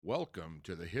Welcome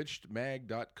to the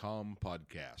HitchedMag.com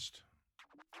podcast.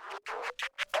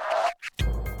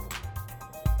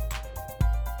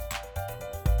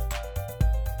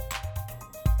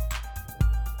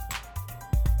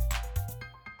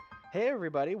 Hey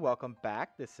everybody, welcome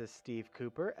back. This is Steve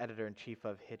Cooper, editor-in-chief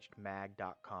of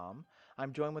HitchedMag.com.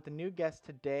 I'm joined with a new guest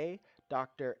today,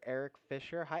 Dr. Eric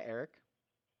Fisher. Hi, Eric.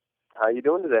 How you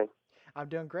doing today? I'm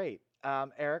doing great.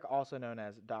 Eric, also known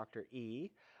as Dr.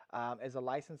 E, is a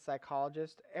licensed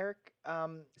psychologist. Eric,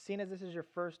 seeing as this is your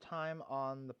first time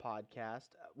on the podcast,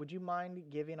 would you mind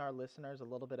giving our listeners a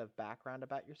little bit of background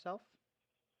about yourself?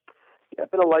 Yeah,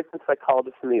 I've been a licensed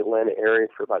psychologist in the Atlanta area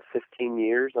for about 15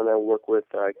 years, and I work with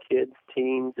kids,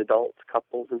 teens, adults,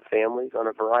 couples, and families on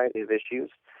a variety of issues.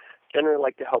 Generally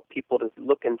like to help people to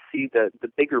look and see the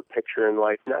bigger picture in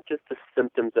life, not just the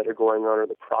symptoms that are going on or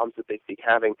the problems that they see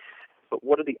having, but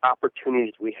what are the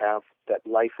opportunities we have that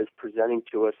life is presenting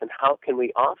to us, and how can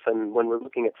we often, when we're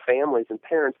looking at families and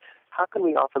parents, how can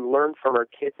we often learn from our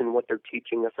kids and what they're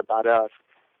teaching us about us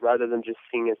rather than just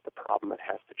seeing as the problem that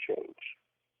has to change.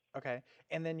 Okay,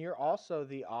 and then you're also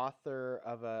the author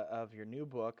of your new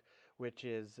book, which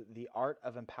is The Art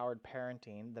of Empowered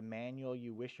Parenting, the manual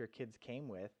you wish your kids came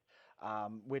with,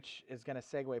 which is going to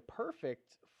segue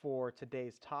perfect for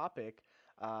today's topic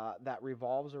that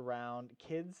revolves around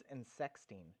kids and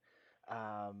sexting.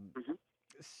 Um, hmm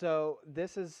so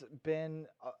this has been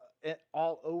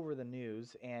all over the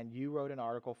news, and you wrote an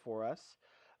article for us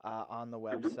on the hmm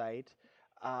website.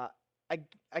 Uh,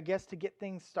 I guess to get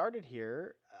things started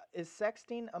here, is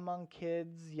sexting among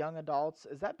kids, young adults,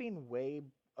 is that being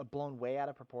blown way out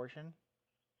of proportion?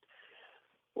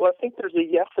 Well, I think there's a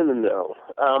yes and a no.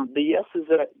 The yes is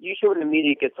that usually when the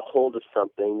media gets a hold of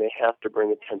something, they have to bring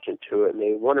attention to it, and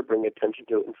they want to bring attention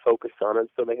to it and focus on it,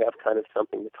 so they have kind of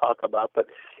something to talk about. But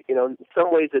in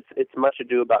some ways, it's much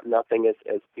ado about nothing,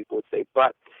 as people would say.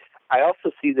 But I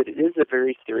also see that it is a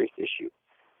very serious issue.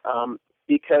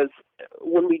 Because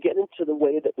when we get into the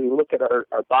way that we look at our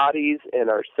bodies and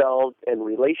ourselves and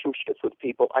relationships with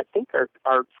people, I think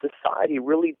our society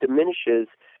really diminishes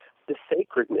the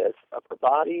sacredness of our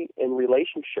body and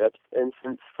relationships. And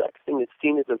since sexting is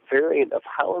seen as a variant of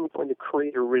how I'm going to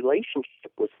create a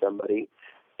relationship with somebody,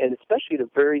 and especially at a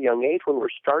very young age when we're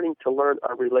starting to learn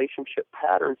our relationship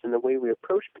patterns and the way we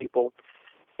approach people,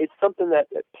 it's something that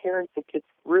parents and kids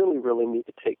really, really need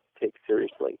to take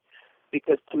seriously.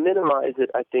 Because to minimize it,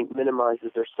 I think,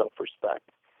 minimizes their self-respect.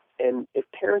 And if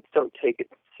parents don't take it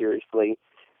seriously,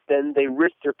 then they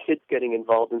risk their kids getting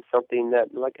involved in something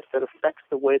that, like I said, affects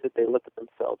the way that they look at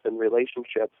themselves in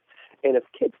relationships. And if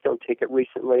kids don't take it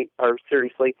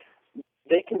seriously,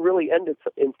 they can really end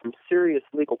in some serious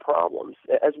legal problems,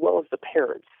 as well as the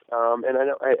parents. And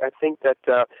I think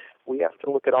that we have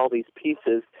to look at all these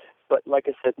pieces, but like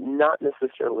I said, not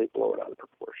necessarily blow it out of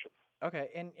proportion. Okay,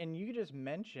 and you just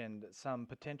mentioned some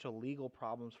potential legal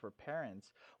problems for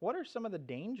parents. What are some of the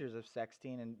dangers of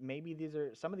sexting? And maybe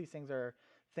some of these things are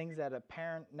things that a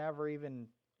parent never even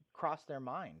crossed their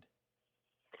mind.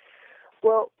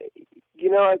 Well,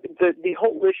 the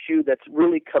whole issue that's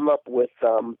really come up with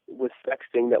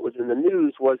sexting that was in the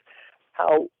news was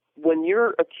how when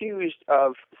you're accused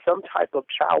of some type of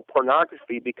child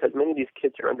pornography, because many of these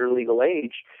kids are under legal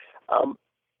age, um,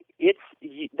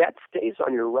 that stays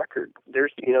on your record.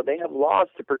 They have laws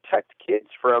to protect kids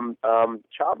from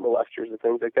child molesters and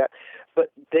things like that,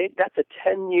 but that's a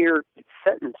 10-year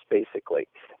sentence basically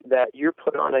that you're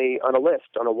put on a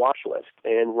list, on a watch list,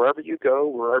 and wherever you go,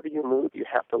 wherever you move, you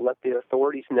have to let the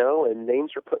authorities know, and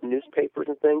names are put in newspapers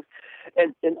and things,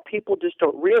 and people just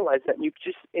don't realize that.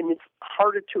 And it's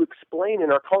harder to explain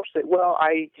in our culture. That, well,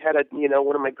 I had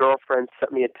one of my girlfriends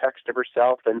sent me a text of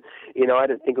herself, and I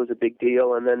didn't think it was a big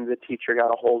deal, and then the teacher got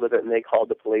a hold of it and they called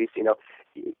the police.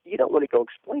 You don't want to go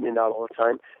explaining that all the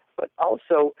time, but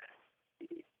also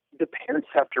the parents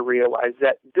have to realize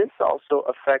that this also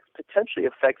potentially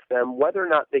affects them, whether or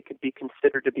not they could be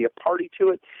considered to be a party to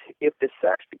it. If the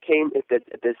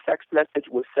sex message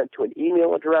was sent to an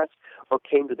email address or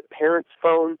came to the parent's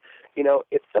phone,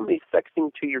 if somebody's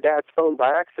sexting to your dad's phone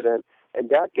by accident and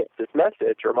dad gets this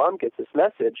message or mom gets this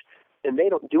message and they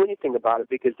don't do anything about it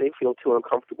because they feel too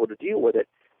uncomfortable to deal with it,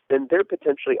 then they're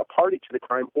potentially a party to the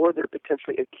crime, or they're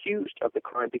potentially accused of the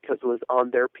crime because it was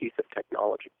on their piece of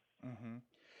technology. Mm-hmm.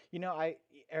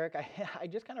 Eric, I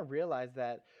just kind of realized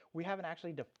that we haven't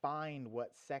actually defined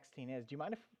what sexting is. Do you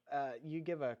mind if you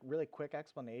give a really quick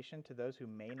explanation to those who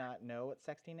may not know what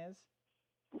sexting is?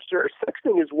 Sure.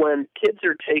 Sexting is when kids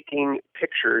are taking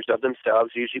pictures of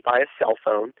themselves, usually by a cell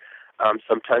phone,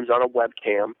 sometimes on a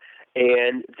webcam,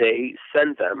 and they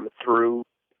send them through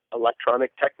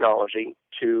electronic technology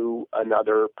to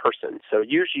another person. So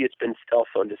usually it's been cell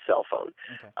phone to cell phone.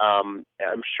 Okay.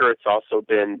 I'm sure it's also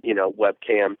been,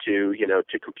 webcam to,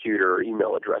 to computer or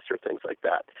email address or things like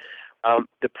that.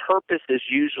 The purpose is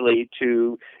usually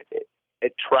to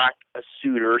attract a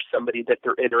suitor, somebody that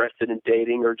they're interested in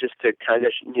dating, or just to kind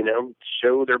of,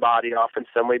 show their body off in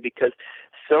some way, because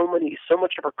so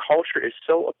much of our culture is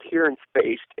so appearance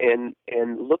based and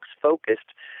looks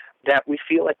focused that we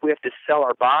feel like we have to sell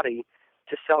our body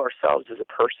to sell ourselves as a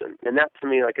person. And that, to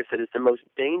me, like I said, is the most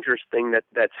dangerous thing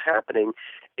that's happening,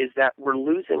 is that we're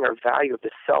losing our value of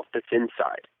the self that's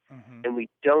inside. Mm-hmm. And we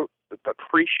don't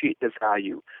appreciate the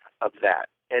value of that.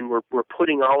 And we're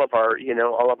putting all of our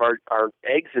our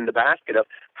eggs in the basket of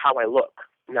how I look,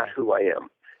 not who I am.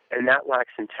 And that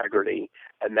lacks integrity,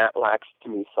 and that lacks, to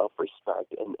me,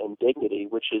 self-respect and dignity,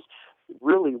 which is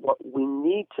really what we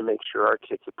need to make sure our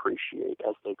kids appreciate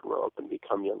as they grow up and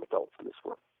become young adults in this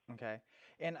world. Okay.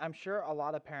 And I'm sure a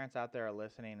lot of parents out there are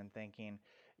listening and thinking,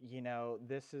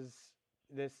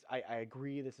 I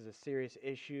agree, this is a serious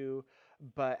issue,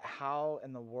 but how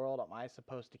in the world am I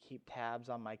supposed to keep tabs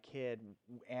on my kid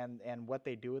and what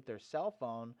they do with their cell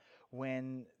phone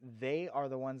when they are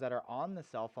the ones that are on the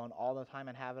cell phone all the time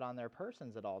and have it on their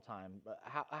persons at all time?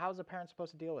 How's a parent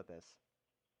supposed to deal with this?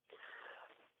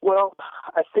 Well,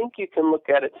 I think you can look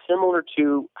at it similar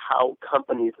to how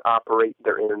companies operate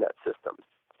their internet systems.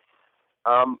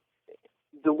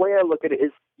 The way I look at it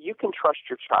is, you can trust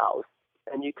your child,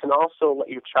 and you can also let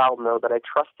your child know that I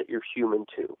trust that you're human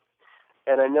too.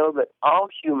 And I know that all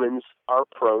humans are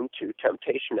prone to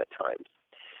temptation at times.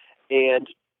 And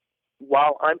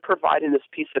while I'm providing this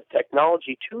piece of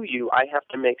technology to you, I have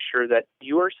to make sure that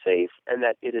you're safe and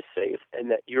that it is safe and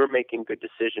that you're making good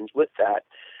decisions with that.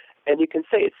 And you can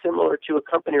say it's similar to a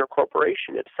company or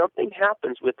corporation. If something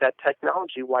happens with that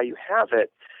technology while you have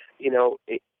it,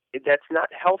 that's not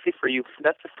healthy for you.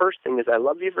 That's the first thing, is I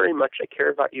love you very much, I care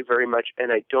about you very much,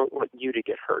 and I don't want you to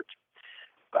get hurt.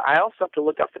 But I also have to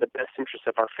look out for the best interests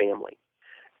of our family.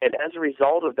 And as a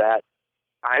result of that,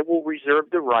 I will reserve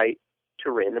the right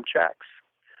to random checks.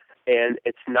 And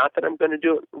it's not that I'm going to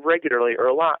do it regularly or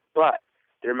a lot, but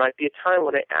there might be a time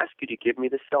when I ask you to give me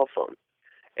the cell phone.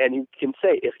 And you can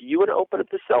say, if you would open up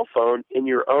the cell phone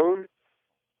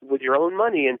with your own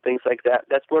money and things like that,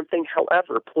 that's one thing.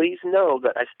 However, please know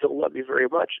that I still love you very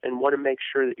much and want to make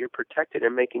sure that you're protected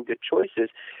and making good choices.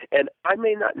 And I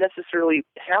may not necessarily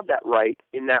have that right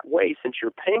in that way, since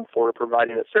you're paying for or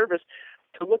providing a service,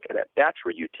 to look at it. That's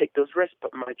where you take those risks.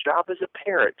 But my job as a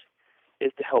parent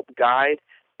is to help guide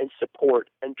and support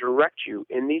and direct you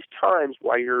in these times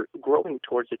while you're growing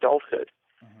towards adulthood.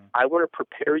 Mm-hmm. I want to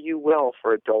prepare you well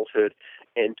for adulthood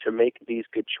and to make these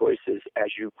good choices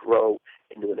as you grow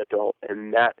into an adult.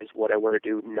 And that is what I want to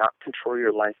do, not control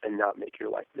your life and not make your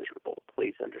life miserable.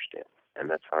 Please understand. And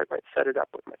that's how I might set it up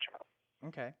with my child.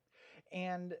 Okay.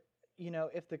 And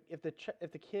if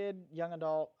the kid, young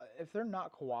adult, if they're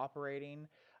not cooperating,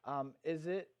 is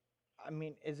it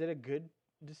a good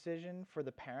decision for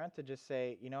the parent to just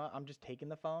say, I'm just taking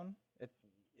the phone?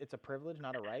 It's a privilege,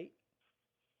 not a right?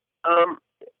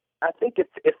 I think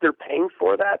if they're paying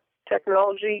for that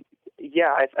technology,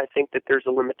 yeah, I think that there's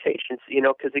a limitation,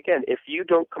 because again, if you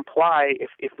don't comply,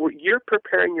 you're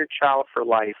preparing your child for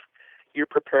life, you're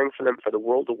preparing for them for the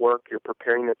world of work, you're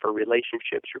preparing them for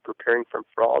relationships, you're preparing them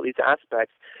for all these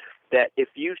aspects, that if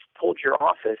you told your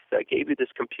office that gave you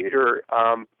this computer,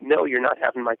 no, you're not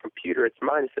having my computer, it's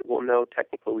mine, I said, well, no,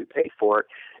 technically we paid for it,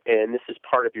 and this is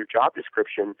part of your job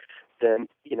description, then,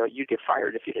 you'd get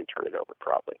fired if you didn't turn it over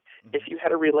probably. Mm-hmm. If you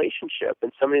had a relationship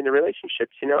and somebody in the relationship,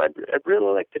 I'd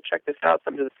really like to check this out,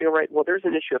 something doesn't feel right, well, there's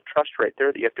an issue of trust right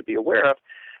there that you have to be aware of.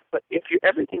 But if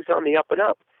everything's on the up and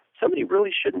up, somebody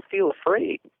really shouldn't feel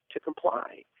afraid to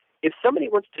comply. If somebody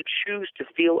wants to choose to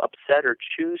feel upset or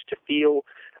choose to feel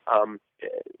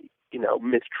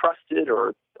mistrusted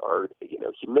or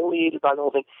humiliated by the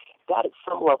whole thing, that at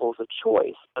some level is a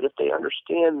choice. But if they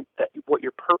understand that what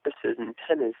your purpose is and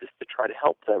intent is to try to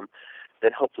help them,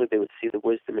 then hopefully they would see the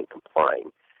wisdom in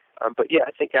complying. But yeah,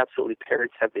 I think absolutely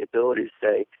parents have the ability to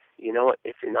say, you know what,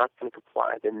 if you're not going to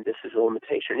comply, then this is a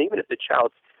limitation. And even if the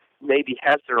child maybe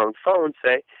has their own phone,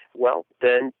 say, well,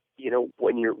 then,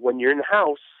 when you're in the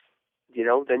house,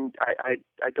 then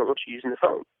I don't want you using the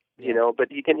phone.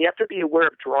 But you have to be aware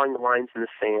of drawing the lines in the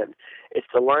sand. It's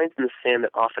the lines in the sand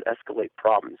that often escalate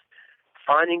problems.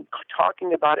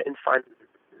 Talking about it and finding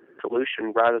a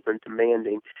solution rather than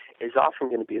demanding is often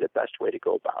going to be the best way to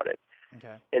go about it.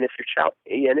 Okay. And if your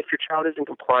child isn't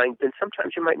complying, then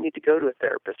sometimes you might need to go to a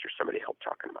therapist or somebody to help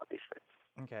talking about these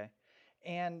things. Okay.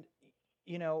 And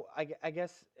I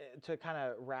guess to kind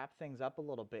of wrap things up a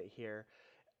little bit here,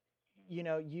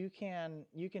 you can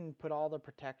put all the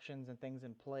protections and things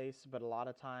in place, but a lot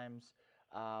of times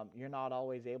you're not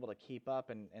always able to keep up.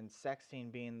 And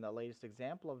sexting being the latest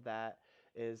example of that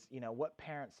is, what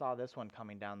parent saw this one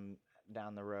coming down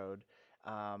the road?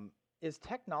 Um, is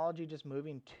technology just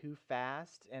moving too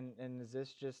fast? And is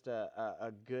this just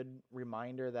a good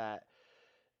reminder that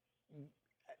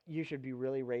you should be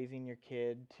really raising your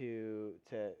kid to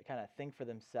kind of think for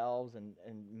themselves and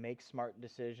make smart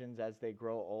decisions as they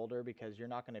grow older, because you're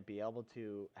not going to be able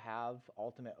to have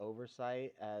ultimate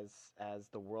oversight as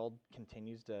the world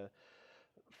continues to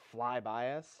fly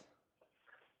by us?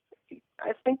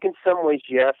 I think in some ways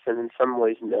yes, and in some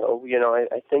ways no.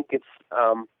 I think it's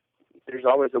there's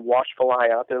always a watchful eye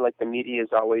out there. Like the media is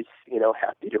always,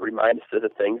 happy to remind us of the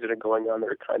things that are going on that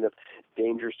are kind of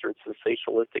dangerous or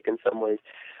sensationalistic in some ways.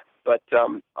 But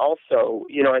also,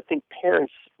 I think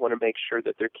parents want to make sure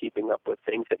that they're keeping up with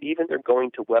things, that even they're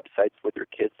going to websites with their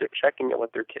kids, they're checking out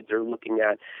what their kids are looking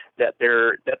at, that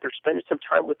they're spending some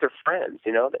time with their friends.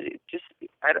 That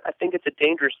I think it's a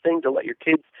dangerous thing to let your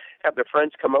kids have their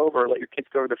friends come over, or let your kids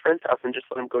go to their friend's house and just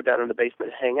let them go down in the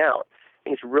basement and hang out. I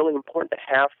think it's really important to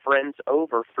have friends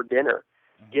over for dinner,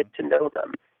 get to know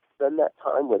them, spend that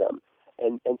time with them,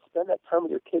 and spend that time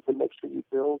with your kids and make sure you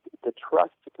build the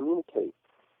trust to communicate.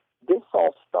 This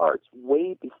all starts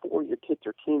way before your kids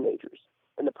are teenagers,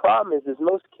 and the problem is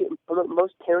most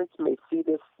parents may see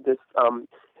this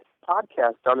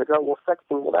podcast on and go, well,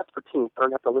 sexting, well, that's for teens. I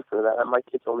don't have to listen to that. My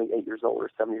kid's only 8 years old or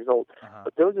 7 years old.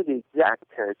 But those are the exact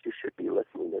parents you should be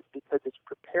listening to, because it's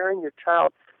preparing your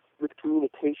child with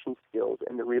communication skills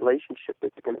and the relationship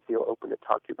that they're going to feel open to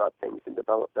talk to you about things and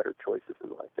develop better choices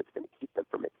in life. That's going to keep them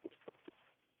from making mistakes.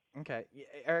 Okay,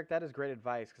 Eric, that is great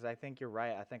advice, because I think you're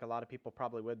right. I think a lot of people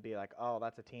probably would be like, "Oh,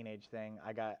 that's a teenage thing.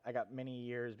 I got many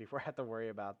years before I have to worry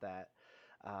about that."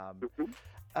 Um,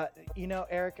 Mm-hmm.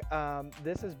 Eric,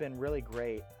 this has been really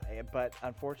great, but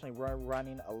unfortunately, we're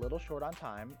running a little short on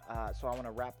time. So I want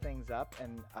to wrap things up.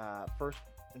 And first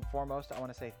and foremost, I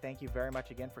want to say thank you very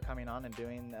much again for coming on and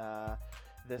doing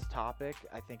this topic.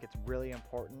 I think it's really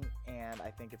important, and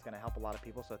I think it's going to help a lot of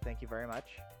people. So thank you very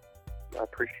much. I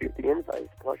appreciate the invite.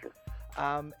 It's a pleasure.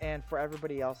 And for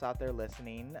everybody else out there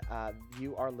listening,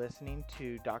 you are listening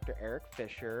to Dr. Eric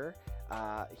Fisher.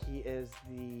 He is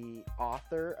the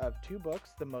author of 2 books,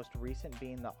 the most recent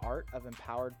being The Art of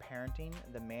Empowered Parenting,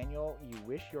 the manual you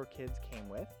wish your kids came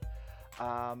with.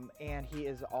 And he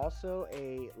is also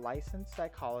a licensed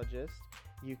psychologist.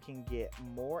 You can get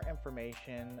more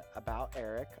information about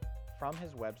Eric from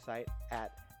his website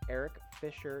at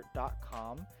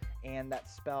ericfisher.com. And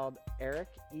that's spelled Eric,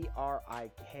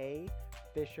 E-R-I-K,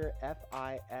 Fisher,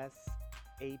 F-I-S-H-E-R.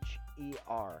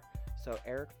 So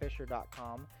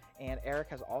ericfisher.com. And Eric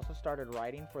has also started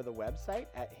writing for the website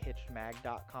at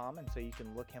hitchedmag.com, and so you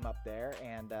can look him up there.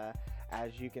 And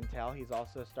as you can tell, he's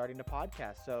also starting to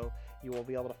podcast, so you will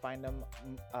be able to find him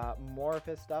more of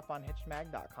his stuff on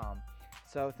hitchedmag.com.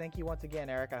 So thank you once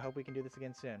again, Eric. I hope we can do this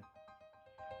again soon.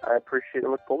 I appreciate it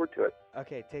and look forward to it.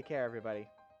 Okay, take care, everybody.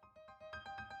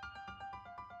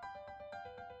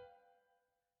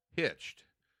 Hitched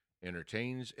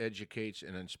entertains, educates,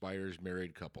 and inspires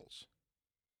married couples.